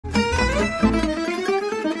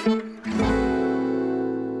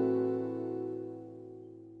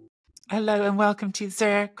Hello and welcome to the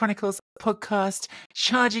Serie A Chronicles podcast,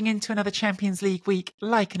 charging into another Champions League week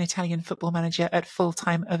like an Italian football manager at full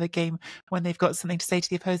time of a game when they've got something to say to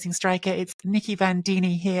the opposing striker. It's Nikki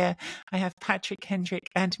Vandini here. I have Patrick Hendrick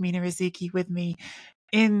and Mina Rizuki with me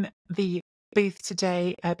in the booth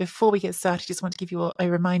today. Before we get started, I just want to give you all a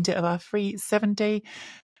reminder of our free 7-day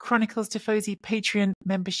Chronicles Tifosi Patreon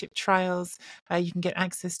membership trials. You can get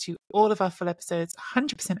access to all of our full episodes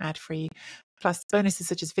 100% ad-free, plus bonuses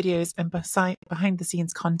such as videos and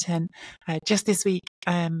behind-the-scenes content. Just this week,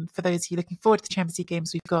 for those of you looking forward to the Champions League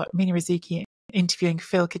games, we've got Mina Rizuki interviewing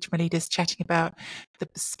Phil Kitchmalides, chatting about the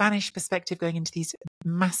Spanish perspective going into these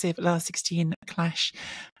massive last 16 clash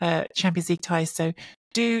Champions League ties. So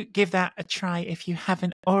do give that a try if you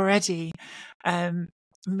haven't already.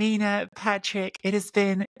 Mina, Patrick, it has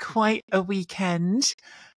been quite a weekend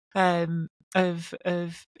of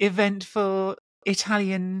eventful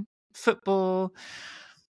Italian football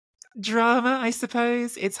drama, I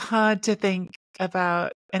suppose. It's hard to think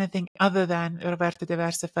about anything other than Roberto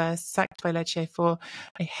D'Aversa first sacked by Lecce for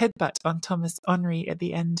a headbutt on Thomas Henry at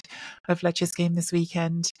the end of Lecce's game this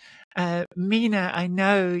weekend. Mina, I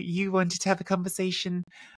know you wanted to have a conversation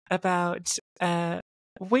about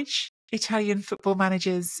which Italian football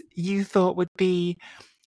managers you thought would be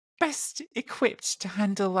best equipped to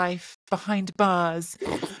handle life behind bars,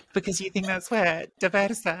 because you think that's where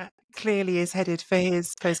D'Aversa clearly is headed for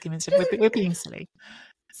his post-game incident. We're being silly.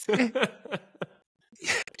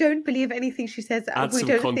 Don't believe anything she says. Add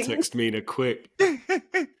some context, Mina, quick.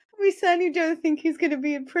 We certainly don't think he's going to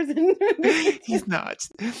be in prison. He's not.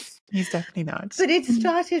 He's definitely not. But it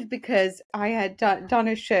started because I had done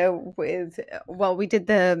a show with, we did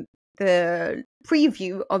the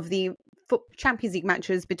preview of the Champions League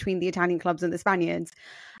matches between the Italian clubs and the Spaniards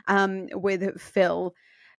with Phil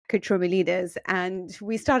Kitchmalides, and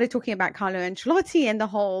we started talking about Carlo Ancelotti and the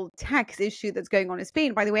whole tax issue that's going on in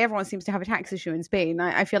Spain. By the way, everyone seems to have a tax issue in Spain.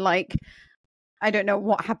 I feel like I don't know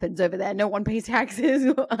what happens over there. No one pays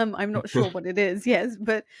taxes. I'm not sure what it is. Yes,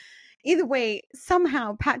 but either way,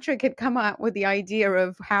 somehow Patrick had come out with the idea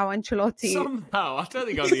of how Ancelotti... Somehow? I don't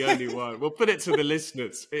think I'm the only one. We'll put it to the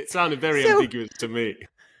listeners. It sounded very ambiguous to me.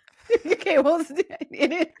 Okay, well,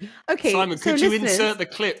 okay. Simon, could you insert the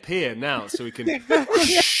clip here now so we can...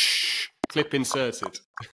 Clip inserted.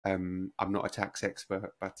 I'm not a tax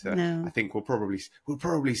expert, but no. I think we'll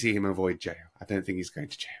probably see him avoid jail. I don't think he's going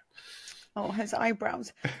to jail. Oh, his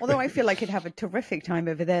eyebrows. Although I feel like he'd have a terrific time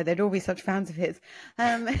over there. They'd all be such fans of his.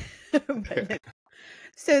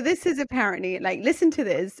 So this is apparently, listen to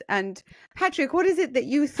this. And Patrick, what is it that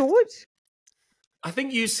you thought? I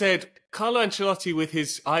think you said Carlo Ancelotti with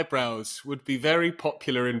his eyebrows would be very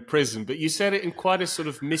popular in prison, but you said it in quite a sort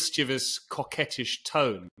of mischievous, coquettish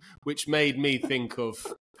tone, which made me think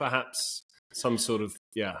of perhaps some sort of,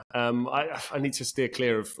 I need to steer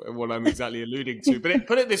clear of what I'm exactly alluding to. But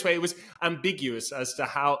put it this way, it was ambiguous as to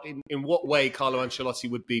how, in what way Carlo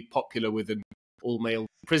Ancelotti would be popular with an all-male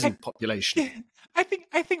prison population.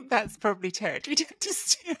 I think that's probably territory to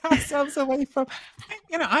steer ourselves away from.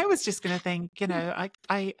 I was just going to think,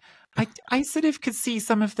 I sort of could see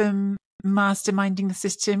some of them masterminding the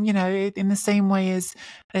system, in the same way as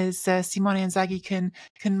Simone Inzaghi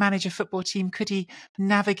can manage a football team. Could he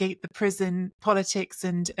navigate the prison politics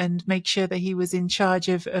and make sure that he was in charge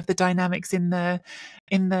of the dynamics in the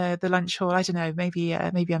lunch hall? I don't know. Maybe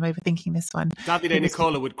I'm overthinking this one. Davide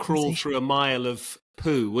Nicola would crawl through a mile of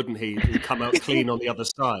poo, wouldn't he? And come out clean on the other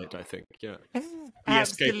side, I think. Yeah.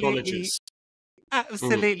 Absolutely.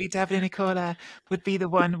 Absolutely, Davide Nicola would be the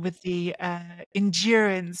one with the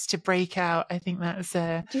endurance to break out. I think that's.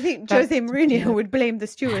 Do you think Jose Mourinho would blame the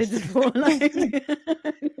stewards for Well,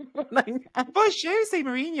 Jose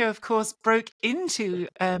Mourinho, of course, broke into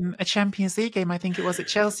a Champions League game. I think it was at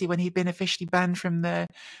Chelsea when he'd been officially banned from the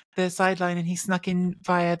sideline, and he snuck in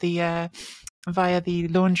via the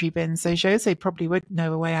laundry bin. So Jose probably would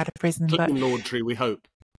know a way out of prison. Clean laundry, we hope.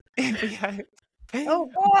 We hope. Oh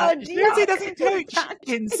God! Jose doesn't coach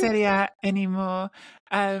in Serie A anymore.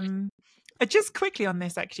 Just quickly on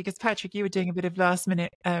this, actually, because Patrick, you were doing a bit of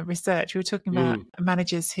last-minute research. We were talking about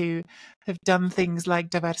managers who have done things like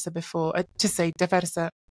D'Aversa before. To say D'Aversa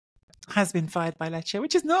has been fired by Lecce,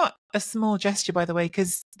 which is not a small gesture, by the way,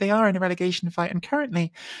 because they are in a relegation fight and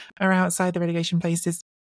currently are outside the relegation places.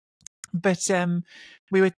 But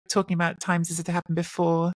we were talking about times this had happened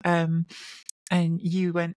before. And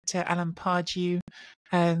you went to Alan Pardew,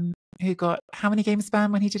 who got how many games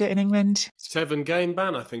ban when he did it in England? 7-game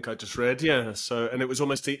ban, I think I just read. Yeah. So, and it was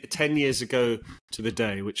almost 10 years ago to the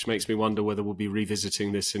day, which makes me wonder whether we'll be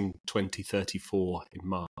revisiting this in 2034 in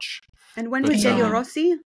March. And when was De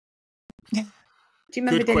Rossi? Do you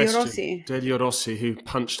remember Good Daniel question. Rossi? Daniel Rossi, who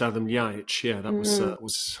punched Adam Ljajic. Yeah, that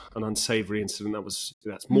was an unsavoury incident.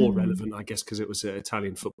 That's more relevant, I guess, because it was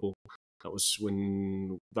Italian football. That was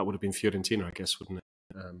when that would have been Fiorentina, I guess, wouldn't it?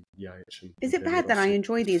 Ljajic and Is it Daniel bad that I Rossi.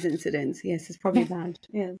 enjoy these incidents? Yes, it's probably bad.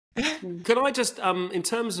 Yeah. Can I just, in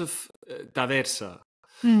terms of D'Aversa,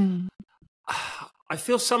 I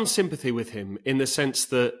feel some sympathy with him in the sense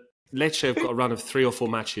that Lecce have got a run of 3 or 4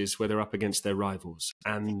 matches where they're up against their rivals,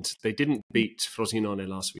 and they didn't beat Frosinone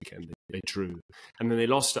last weekend. They drew, and then they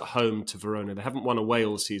lost at home to Verona. They haven't won away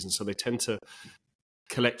all season, so they tend to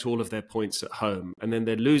collect all of their points at home, and then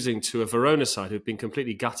they're losing to a Verona side who've been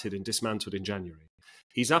completely gutted and dismantled in January.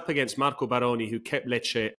 He's up against Marco Baroni, who kept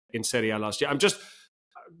Lecce in Serie A last year. I'm just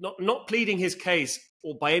not pleading his case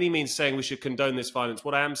or by any means saying we should condone this violence.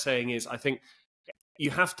 What I am saying is I think you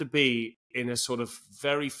have to be in a sort of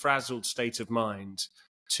very frazzled state of mind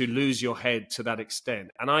to lose your head to that extent.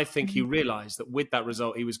 And I think he realised that with that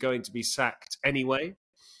result, he was going to be sacked anyway.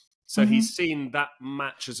 So he's seen that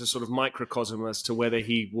match as a sort of microcosm as to whether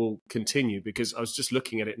he will continue, because I was just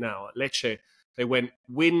looking at it now. At Lecce, they went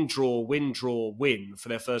win, draw, win, draw, win for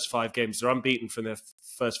their first 5 games. They're unbeaten from their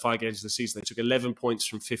first 5 games of the season. They took 11 points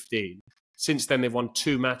from 15. Since then, they've won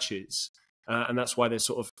 2 matches. And that's why they're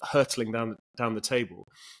sort of hurtling down the table.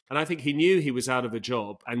 And I think he knew he was out of a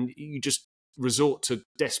job, and you just resort to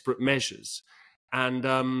desperate measures. And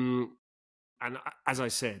as I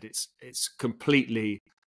said, it's completely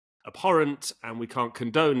abhorrent, and we can't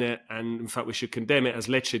condone it. And in fact, we should condemn it, as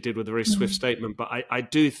Lecce did with a very swift statement. But I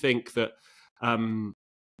do think that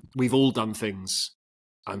we've all done things,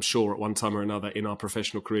 I'm sure, at one time or another in our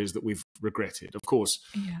professional careers that we've regretted. Of course,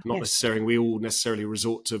 not necessarily. We all necessarily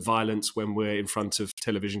resort to violence when we're in front of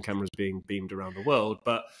television cameras being beamed around the world.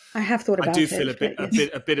 But I have thought about it. I do feel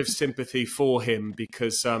a bit of sympathy for him,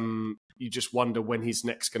 because you just wonder when he's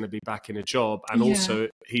next going to be back in a job. And also,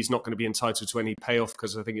 he's not going to be entitled to any payoff,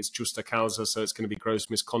 because I think it's justa causa, so it's going to be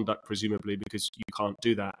gross misconduct, presumably, because you can't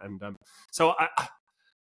do that. And so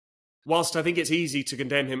whilst I think it's easy to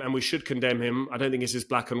condemn him, and we should condemn him, I don't think it's as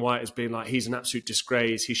black and white as being like, he's an absolute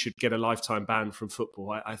disgrace, he should get a lifetime ban from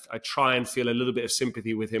football. I try and feel a little bit of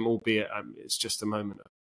sympathy with him, albeit it's just a moment of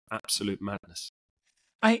absolute madness.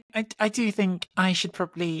 I do think I should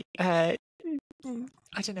probably,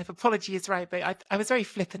 I don't know if apology is right, but I was very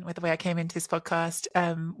flippant with the way I came into this podcast.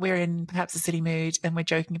 We're in perhaps a silly mood and we're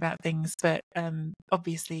joking about things, but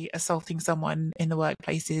obviously assaulting someone in the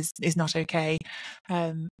workplace is not okay.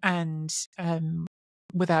 And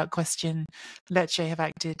without question, Lecce have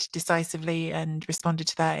acted decisively and responded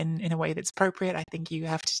to that in a way that's appropriate. I think you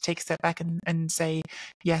have to take a step back and say,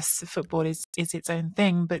 yes, football is its own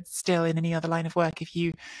thing, but still, in any other line of work, if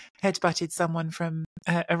you headbutted someone from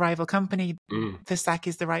a rival company, the sack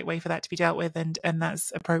is the right way for that to be dealt with, and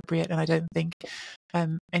that's appropriate. And I don't think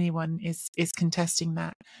anyone is contesting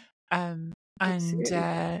that. And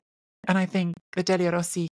I think the De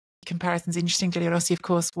Rossi comparison's interesting. De Rossi, of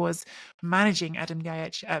course, was managing Adam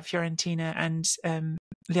Ljajic at Fiorentina, and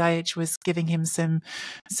Ljajic was giving him some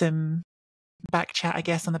back chat, I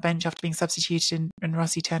guess, on the bench after being substituted, and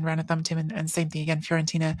Rossi turned around and thumped him, and same thing again.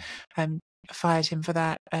 Fiorentina fired him for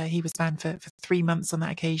that. He was banned for 3 months on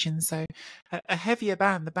that occasion, so a heavier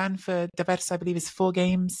ban. The ban for D'Aversa, I believe, is 4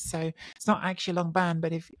 games, so it's not actually a long ban,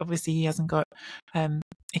 but if obviously he hasn't got a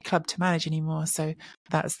club to manage anymore, so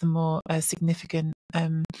that's the more significant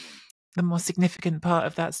part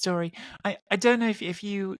of that story. I don't know if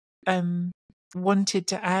you wanted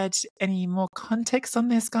to add any more context on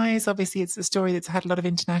this, guys. Obviously, it's a story that's had a lot of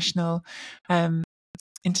international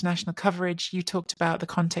coverage. You talked about the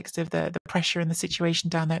context of the pressure and the situation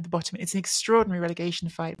down there at the bottom. It's an extraordinary relegation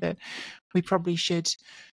fight that we probably should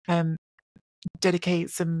dedicate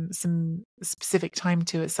some specific time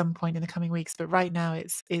to at some point in the coming weeks. But right now,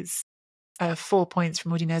 it's 4 points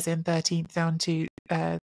from Udinese in 13th down to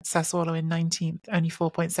Sassuolo in 19th, only 4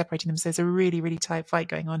 points separating them. So there's a really, really tight fight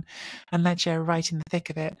going on, and Lecce are right in the thick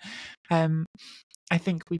of it. I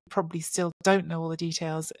think we probably still don't know all the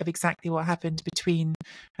details of exactly what happened between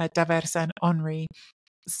D'Aversa and Henry,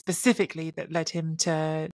 specifically that led him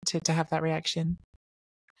to have that reaction.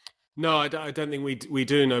 No, I don't think we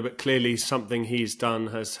do know, but clearly something he's done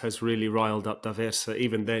has really riled up D'Aversa.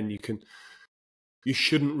 Even then, you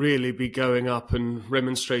shouldn't really be going up and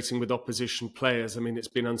remonstrating with opposition players. I mean, it's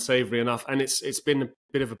been unsavoury enough, and it's been a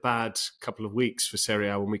bit of a bad couple of weeks for Serie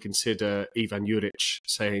A when we consider Ivan Juric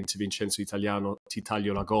saying to Vincenzo Italiano, "Ti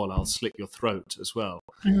taglio la gola, I'll slit your throat" as well.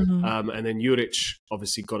 And then Juric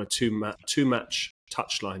obviously got a two-match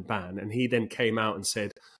touchline ban, and he then came out and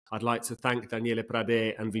said, "I'd like to thank Daniele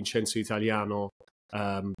Pradè and Vincenzo Italiano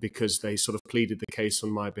because they sort of pleaded the case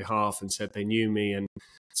on my behalf and said they knew me and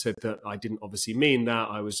said that I didn't obviously mean that.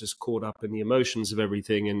 I was just caught up in the emotions of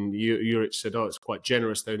everything. And Juric said, it's quite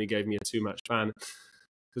generous. They only gave me a 2-match ban.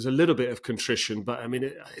 There's a little bit of contrition, but I mean,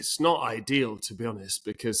 it's not ideal, to be honest,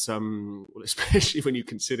 because especially when you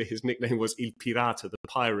consider his nickname was Il Pirata, the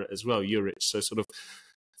pirate as well, Juric. So sort of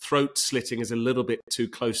throat slitting is a little bit too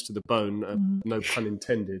close to the bone, no pun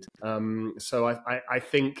intended. So I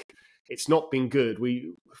think it's not been good.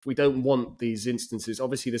 We don't want these instances.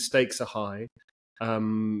 Obviously, the stakes are high.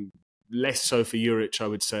 Less so for Juric, I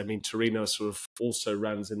would say. I mean, Torino sort of also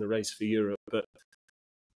runs in the race for Europe, but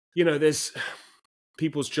there's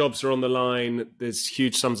people's jobs are on the line. There's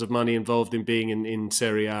huge sums of money involved in being in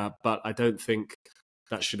Serie A, but I don't think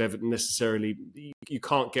that should ever necessarily. You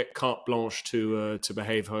can't get carte blanche to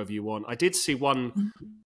behave however you want. I did see one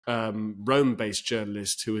Rome-based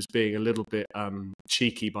journalist who was being a little bit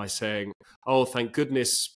cheeky by saying, "Oh, thank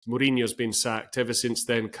goodness Mourinho's been sacked. Ever since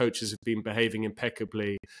then, coaches have been behaving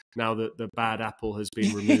impeccably. Now that the bad apple has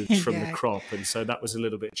been removed from the crop." And so that was a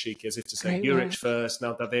little bit cheeky, as if to say, Juric first,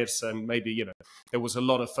 now D'Aversa, and maybe, there was a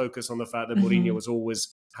lot of focus on the fact that Mourinho was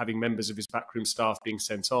always having members of his backroom staff being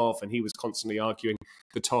sent off, and he was constantly arguing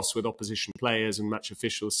the toss with opposition players and match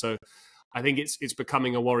officials. So I think it's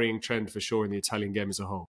becoming a worrying trend for sure in the Italian game as a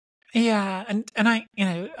whole. Yeah, and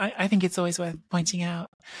I think it's always worth pointing out.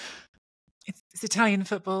 It's Italian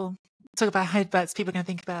football. Talk about headbutts. People are going to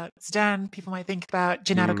think about Zidane. People might think about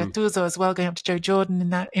Gennaro Gattuso as well, going up to Joe Jordan in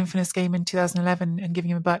that infamous game in 2011 and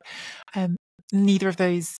giving him a butt. Neither of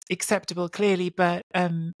those acceptable, clearly, but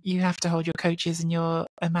you have to hold your coaches and your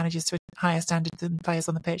managers to a higher standard than players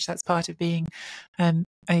on the pitch. That's part of being a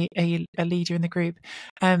leader in the group.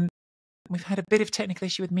 We've had a bit of technical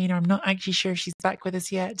issue with Mina. I'm not actually sure if she's back with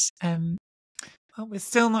us yet. Well, we're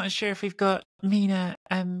still not sure if we've got Mina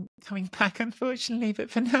coming back, unfortunately. But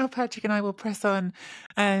for now, Patrick and I will press on.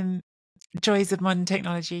 Joys of modern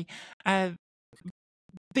technology.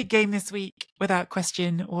 Big game this week, without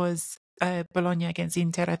question, was Bologna against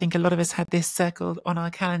Inter. I think a lot of us had this circled on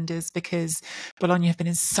our calendars because Bologna have been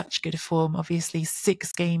in such good form. Obviously,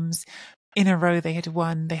 6 games in a row they had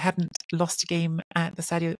won. They hadn't lost a game at the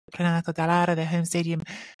Stadio Plenato d'Alara, their home stadium,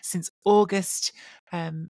 since August.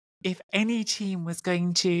 If any team was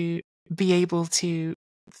going to be able to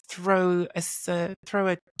throw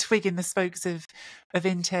a twig in the spokes of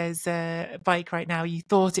Inter's bike right now, you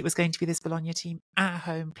thought it was going to be this Bologna team at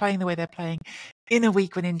home, playing the way they're playing in a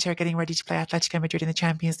week when Inter are getting ready to play Atletico Madrid in the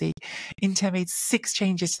Champions League. Inter made 6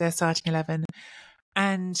 changes to their starting 11,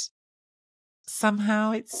 and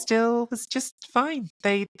somehow it still was just fine.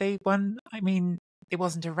 They won. I mean, it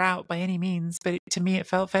wasn't a rout by any means, but to me it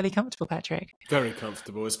felt fairly comfortable, Patrick. Very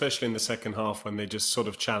comfortable, especially in the second half when they just sort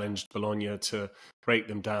of challenged Bologna to break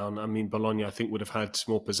them down. I mean, Bologna, I think, would have had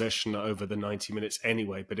more possession over the 90 minutes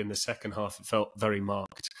anyway, but in the second half it felt very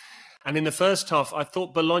marked. And in the first half, I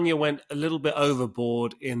thought Bologna went a little bit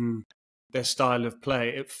overboard in their style of play.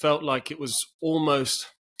 It felt like it was almost...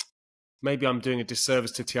 Maybe I'm doing a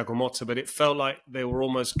disservice to Thiago Motta, but it felt like they were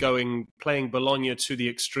almost playing Bologna to the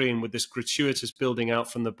extreme with this gratuitous building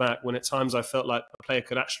out from the back, when at times I felt like a player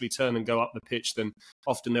could actually turn and go up the pitch. Then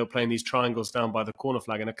often they were playing these triangles down by the corner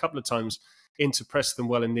flag. And a couple of times Inter pressed them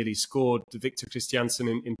well and nearly scored. Victor Christiansen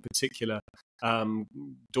in particular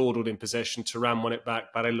dawdled in possession. Thuram won it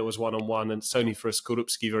back. Barella was one-on-one. And it's only for a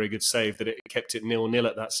Skorupski very good save that it kept it 0-0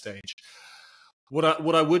 at that stage. What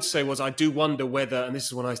I would say was I do wonder whether, and this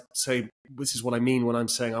is what I mean when I'm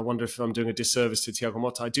saying I wonder if I'm doing a disservice to Thiago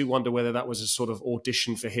Motta. I do wonder whether that was a sort of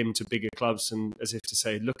audition for him to bigger clubs, and as if to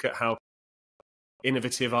say, look at how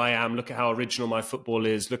innovative I am, look at how original my football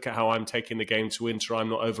is, look at how I'm taking the game to Inter. I'm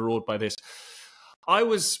not overawed by this.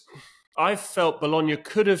 I felt Bologna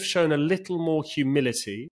could have shown a little more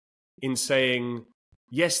humility in saying,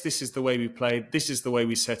 yes, this is the way we played. This is the way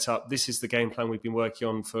we set up. This is the game plan we've been working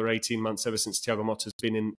on for 18 months, ever since Thiago Motta has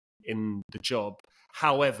been in the job.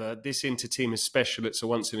 However, this Inter team is special. It's a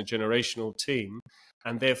once-in-a-generational team,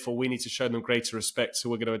 and therefore we need to show them greater respect, so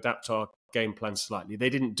we're going to adapt our game plan slightly. They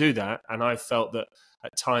didn't do that, and I felt that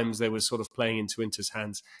at times they were sort of playing into Inter's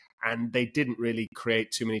hands, and they didn't really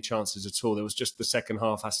create too many chances at all. There was just the second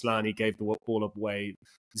half. Aslani gave the ball away.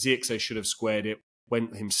 Zirkzee should have squared it.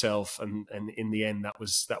 Went himself, and in the end that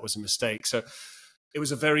was a mistake. So it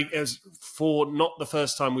was for not the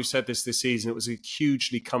first time we've said this season, it was a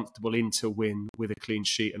hugely comfortable Inter win with a clean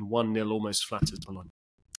sheet, and 1-0 almost flatters Bologna.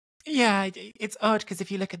 Yeah, it's odd because if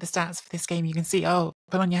you look at the stats for this game, you can see,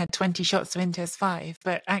 Bologna had 20 shots to Inter's 5,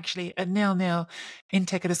 but actually at 0-0,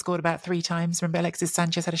 Inter could have scored about 3 times. Remember, Alexis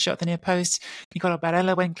Sanchez had a shot at the near post. Nicola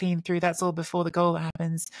Barella went clean through. That's all before the goal that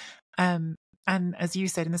happens. And as you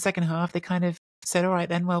said, in the second half, they kind of said, all right,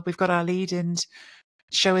 then, well, we've got our lead and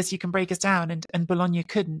show us you can break us down. And Bologna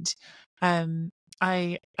couldn't.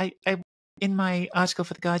 I in my article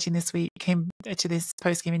for The Guardian this week came to this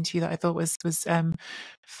post-game interview that I thought was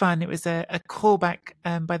fun. It was a callback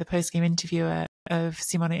by the post-game interviewer of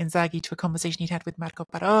Simone Inzaghi to a conversation he'd had with Marco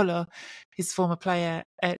Parolo, his former player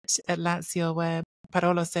at Lazio, where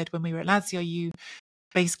Parolo said, when we were at Lazio, you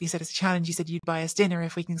basically said as a challenge, you said you'd buy us dinner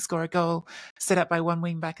if we can score a goal set up by one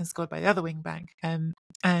wing back and scored by the other wing back. And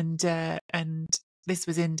this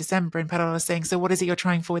was in December, and Parolo was saying, so what is it you're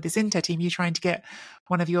trying for with this Inter team? You're trying to get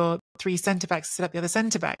one of your three centre-backs to set up the other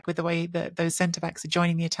centre-back with the way that those centre-backs are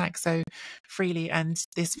joining the attack so freely. And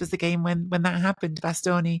this was the game when that happened.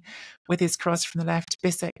 Bastoni with his cross from the left,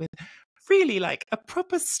 Bissek with really like a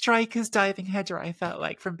proper striker's diving header, I felt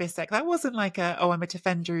like, from Bissek. That wasn't like I'm a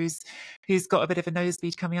defender who's got a bit of a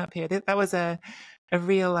nosebleed coming up here. That was a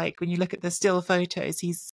real, like, when you look at the still photos,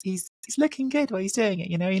 he's looking good while he's doing it.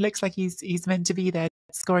 You know, he looks like he's meant to be there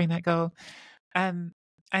scoring that goal. And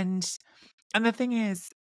the thing is,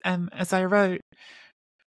 as I wrote,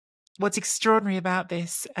 what's extraordinary about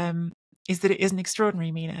this is that it isn't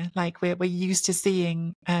extraordinary, Mina. Like, we're used to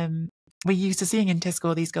seeing Inter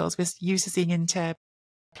score these goals. We're used to seeing Inter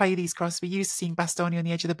play these crosses. We're used to seeing Bastoni on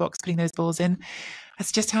the edge of the box putting those balls in.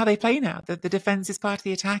 That's just how they play now. The defence is part of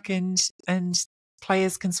the attack, and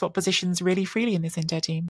players can swap positions really freely in this Inter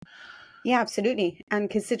team. Yeah, absolutely.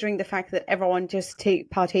 And considering the fact that everyone just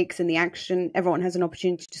partakes in the action, everyone has an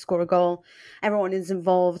opportunity to score a goal, everyone is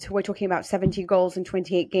involved. We're talking about 70 goals in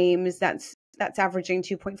 28 games. That's averaging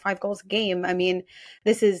 2.5 goals a game. I mean,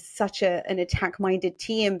 this is such an attack-minded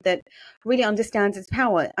team that really understands its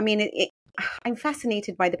power. I mean, I'm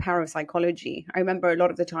fascinated by the power of psychology. I remember a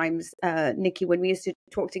lot of the times, Nikki, when we used to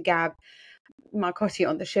talk to Gab Marcotti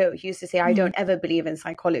on the show, he used to say, I don't ever believe in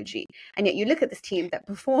psychology. And yet you look at this team that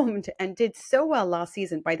performed and did so well last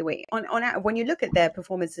season, by the way. When you look at their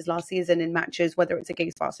performances last season in matches, whether it's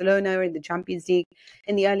against Barcelona or in the Champions League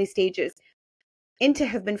in the early stages, Inter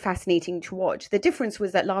have been fascinating to watch. The difference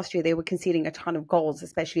was that last year they were conceding a ton of goals,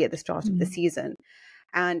 especially at the start of the season.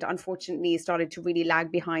 And unfortunately started to really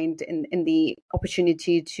lag behind in the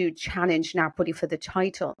opportunity to challenge Napoli for the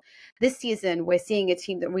title. This season, we're seeing a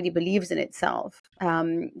team that really believes in itself.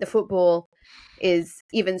 The football is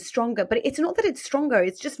even stronger, but it's not that it's stronger,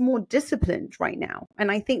 it's just more disciplined right now.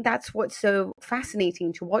 And I think that's what's so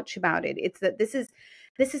fascinating to watch about it. It's that this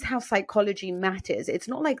is how psychology matters. It's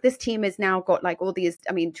not like this team has now got like all these,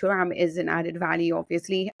 I mean, Thuram is an added value,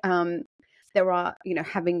 obviously. There are,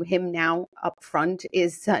 having him now up front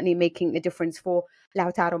is certainly making a difference for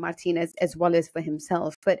Lautaro Martinez as well as for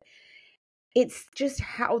himself. But it's just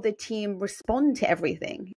how the team respond to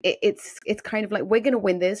everything. It's kind of like, we're going to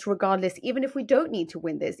win this regardless, even if we don't need to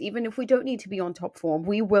win this, even if we don't need to be on top form,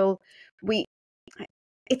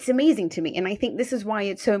 it's amazing to me. And I think this is why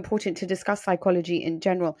it's so important to discuss psychology in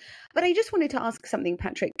general. But I just wanted to ask something,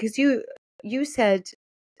 Patrick, because you said,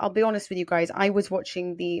 I'll be honest with you guys, I was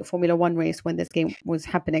watching the Formula One race when this game was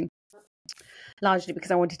happening, largely because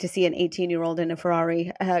I wanted to see an 18-year-old in a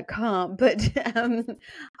Ferrari car. But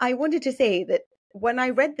I wanted to say that when I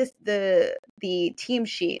read the team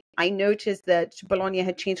sheet, I noticed that Bologna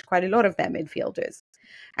had changed quite a lot of their midfielders.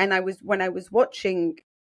 And when I was watching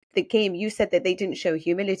the game, you said that they didn't show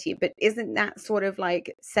humility, but isn't that sort of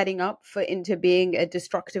like setting up for Inter being a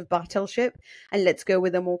destructive battleship? And let's go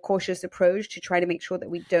with a more cautious approach to try to make sure that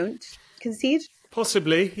we don't concede?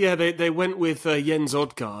 Possibly, yeah. They went with Jens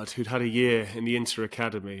Odgaard, who'd had a year in the Inter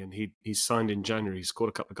Academy, and he signed in January. He scored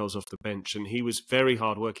a couple of goals off the bench, and he was very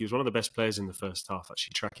hard work. He was one of the best players in the first half,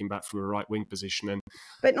 actually tracking back from a right wing position.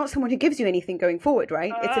 But not someone who gives you anything going forward,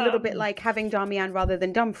 right? It's a little bit like having Damian rather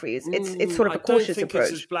than Dumfries. It's sort of a cautious approach. I don't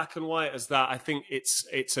think it's as black and white as that. I think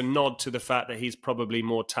it's a nod to the fact that he's probably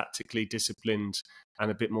more tactically disciplined and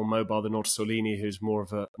a bit more mobile than Orsolini, who's more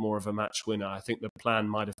of a match winner. I think the plan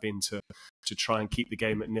might have been to try and keep the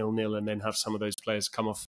game at 0-0 and then have some of those players come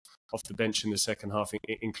off the bench in the second half,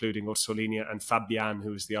 including Orsolini and Fabian,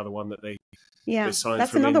 who was the other one that they signed.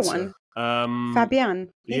 That's another Inter. one. Fabian,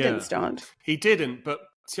 he didn't start. He didn't, but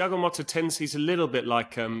Thiago Motta he's a little bit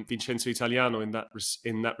like Vincenzo Italiano in that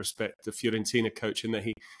respect, the Fiorentina coach, in that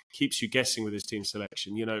he keeps you guessing with his team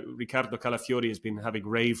selection. Riccardo Calafiori has been having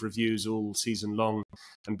rave reviews all season long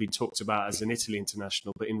and been talked about as an Italy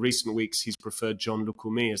international, but in recent weeks he's preferred John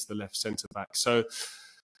Lucumi as the left centre-back. So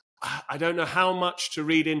I don't know how much to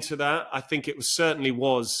read into that. I think it certainly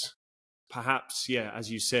was perhaps, as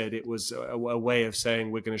you said, it was a way of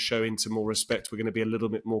saying we're going to show Inter more respect. We're going to be a little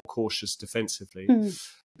bit more cautious defensively.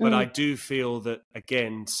 But I do feel that,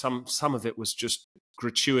 again, some of it was just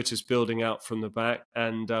gratuitous building out from the back,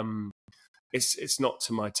 and it's not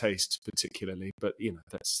to my taste particularly. But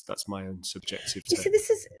that's my own subjective You take. see, this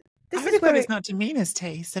is I would have thought it's not to Mina's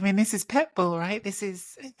taste. I mean, this is pet ball, right? This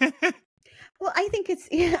is. Well, I think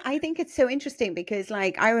it's so interesting because,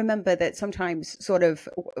 like, I remember that sometimes sort of,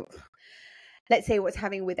 let's say what's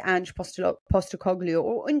happening with Ange Postecoglou,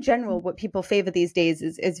 or in general, what people favor these days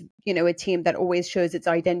is a team that always shows its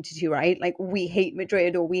identity, right? Like, we hate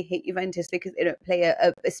Madrid or we hate Juventus because they don't play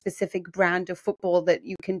a specific brand of football that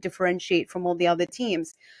you can differentiate from all the other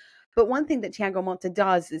teams. But one thing that Thiago Motta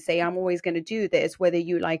does is say, I'm always going to do this, whether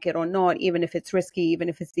you like it or not, even if it's risky, even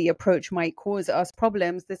if it's the approach might cause us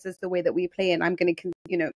problems. This is the way that we play, and I'm going to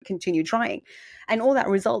continue trying. And all that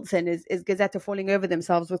results in is Gazzetta falling over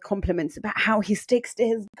themselves with compliments about how he sticks to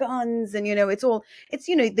his guns. And, it's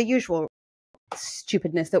the usual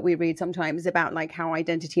stupidness that we read sometimes about, like, how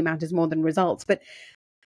identity matters more than results. But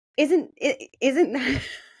isn't that...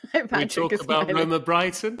 We talk about Roma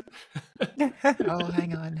Brighton. Oh,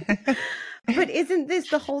 hang on. But isn't this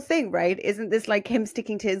the whole thing, right? Isn't this like him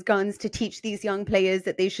sticking to his guns to teach these young players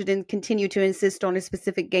that they shouldn't continue to insist on a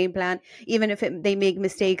specific game plan, even if they make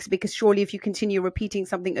mistakes? Because surely if you continue repeating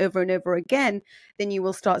something over and over again, then you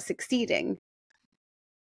will start succeeding.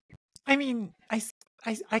 I mean,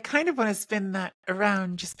 I kind of want to spin that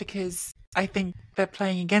around just because I think they're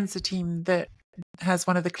playing against a team that has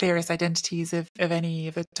one of the clearest identities of any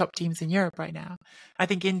of the top teams in Europe right now. I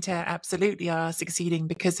think Inter absolutely are succeeding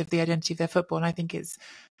because of the identity of their football, and I think it's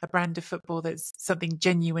a brand of football that's something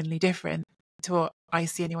genuinely different to what I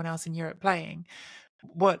see anyone else in Europe playing.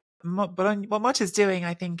 What Motta's doing,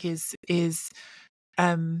 I think, is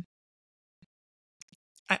I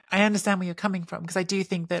understand where you're coming from, because I do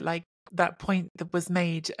think that, like, that point that was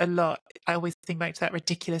made a lot, I always think back to that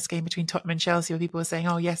ridiculous game between Tottenham and Chelsea where people were saying,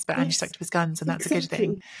 oh yes, but Ange stuck to his guns and that's a good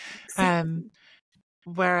thing.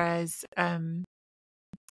 Whereas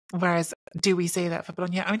do we say that for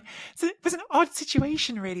Bologna? I mean, so it was an odd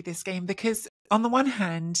situation really, this game, because on the one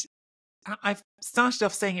hand, I've started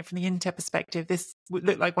off saying it from the Inter perspective, this would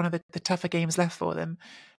look like one of the tougher games left for them.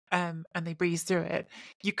 And they breeze through it.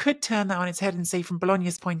 You could turn that on its head and say, from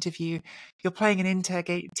Bologna's point of view, you're playing an Inter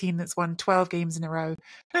team that's won 12 games in a row.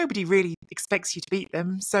 Nobody really expects you to beat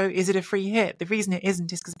them. So is it a free hit? The reason it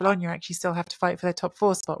isn't is because Bologna actually still have to fight for their top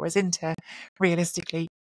 4 spot, whereas Inter, realistically,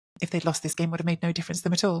 if they'd lost this game, would have made no difference to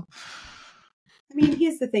them at all. I mean,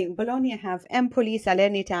 here's the thing. Bologna have Empoli,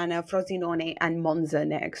 Salernitana, Frosinone, and Monza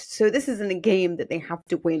next. So this isn't a game that they have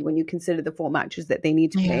to win when you consider the 4 matches that they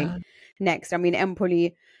need to play next. I mean,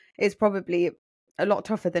 Empoli is probably a lot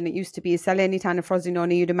tougher than it used to be. Salernitana,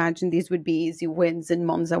 Frosinone, you'd imagine these would be easy wins, and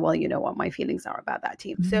Monza, well, you know what my feelings are about that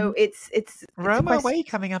team. So it's Roma away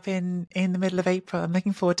coming up in the middle of April. I'm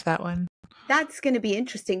looking forward to that one. That's going to be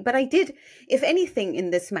interesting. But I did, if anything,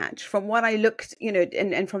 in this match, from what I looked,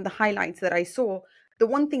 and from the highlights that I saw, the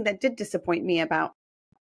one thing that did disappoint me about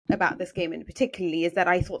this game in particularly is that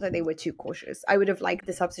I thought that they were too cautious. I would have liked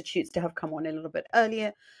the substitutes to have come on a little bit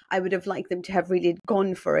earlier. I would have liked them to have really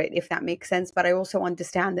gone for it, if that makes sense. But I also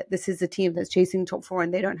understand that this is a team that's chasing top 4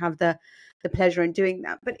 and they don't have the pleasure in doing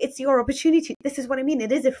that. But it's your opportunity. This is what I mean.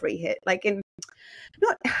 It is a free hit. Like,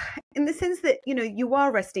 not in the sense that, you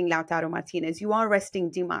are resting Lautaro Martinez, you are resting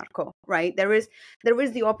Di Marco, right? There is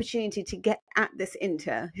the opportunity to get at this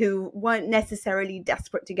Inter, who weren't necessarily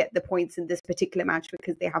desperate to get the points in this particular match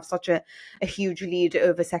because they have such a huge lead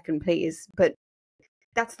over second place. But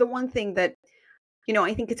that's the one thing that,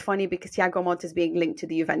 I think it's funny because Thiago Motta is being linked to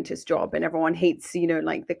the Juventus job, and everyone hates,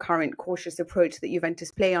 like the current cautious approach that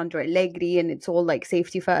Juventus play under Allegri, and it's all like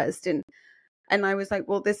safety first. And I was like,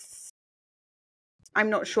 well, I'm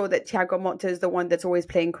not sure that Thiago Motta is the one that's always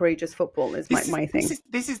playing courageous football, is my thing.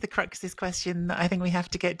 This is the crux of this question that I think we have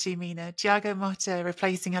to get to, Mina. Thiago Motta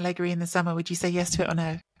replacing Allegri in the summer, would you say yes to it or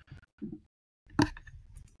no?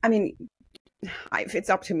 I mean, if it's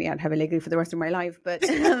up to me, I'd have Allegri for the rest of my life. But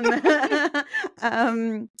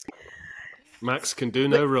Max can do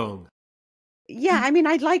no wrong. Yeah, I mean,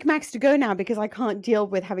 I'd like Max to go now because I can't deal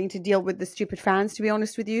with having to deal with the stupid fans, to be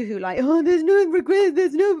honest with you, who like, oh, there's no regret,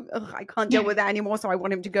 I can't deal with that anymore, so I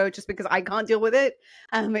want him to go just because I can't deal with it.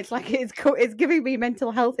 It's like, it's giving me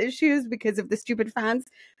mental health issues because of the stupid fans.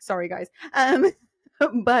 Sorry, guys.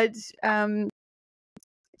 But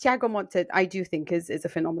Thiago Motta, I do think is a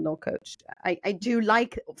phenomenal coach. I do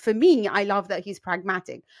like, for me, I love that he's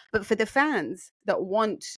pragmatic. But for the fans that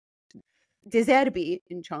want De Zerbi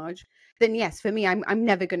in charge, then yes, for me, I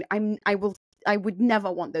would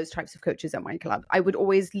never want those types of coaches at my club. I would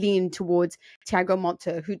always lean towards Thiago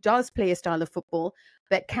Motta, who does play a style of football,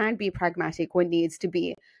 but can be pragmatic when needs to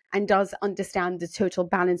be. and does understand the total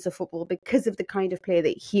balance of football because of the kind of player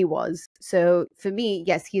that he was. So for me,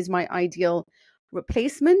 yes, he's my ideal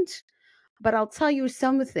replacement. But I'll tell you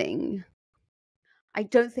something. I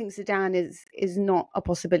don't think Zidane is not a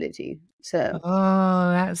possibility. So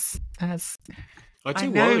that's. I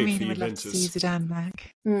know worry Mina for would love to see Juventus. Zidane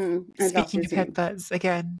back. Speaking Speaking of headbutts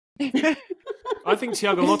again. I think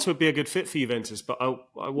Thiago Motta would be a good fit for Juventus, but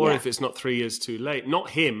I worry if it's not 3 years too late. Not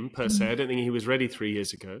him, per se. I don't think he was ready 3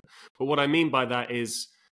 years ago. But what I mean by that is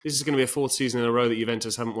this is going to be a fourth season in a row that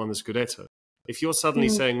Juventus haven't won the Scudetto. If you're suddenly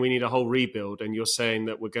saying we need a whole rebuild and you're saying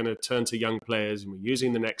that we're going to turn to young players and we're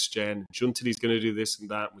using the next gen, Giuntoli's going to do this and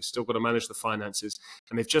that, we've still got to manage the finances,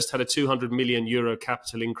 and they've just had a €200 million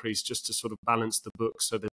capital increase just to sort of balance the books,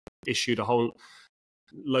 so they've issued a whole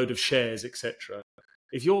load of shares, etc.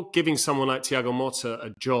 If you're giving someone like Thiago Motta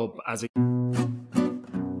a job as a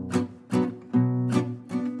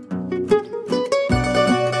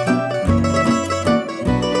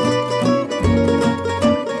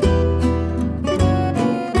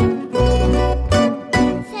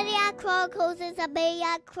Serie A Chronicles is a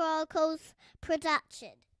Chronicles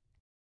production.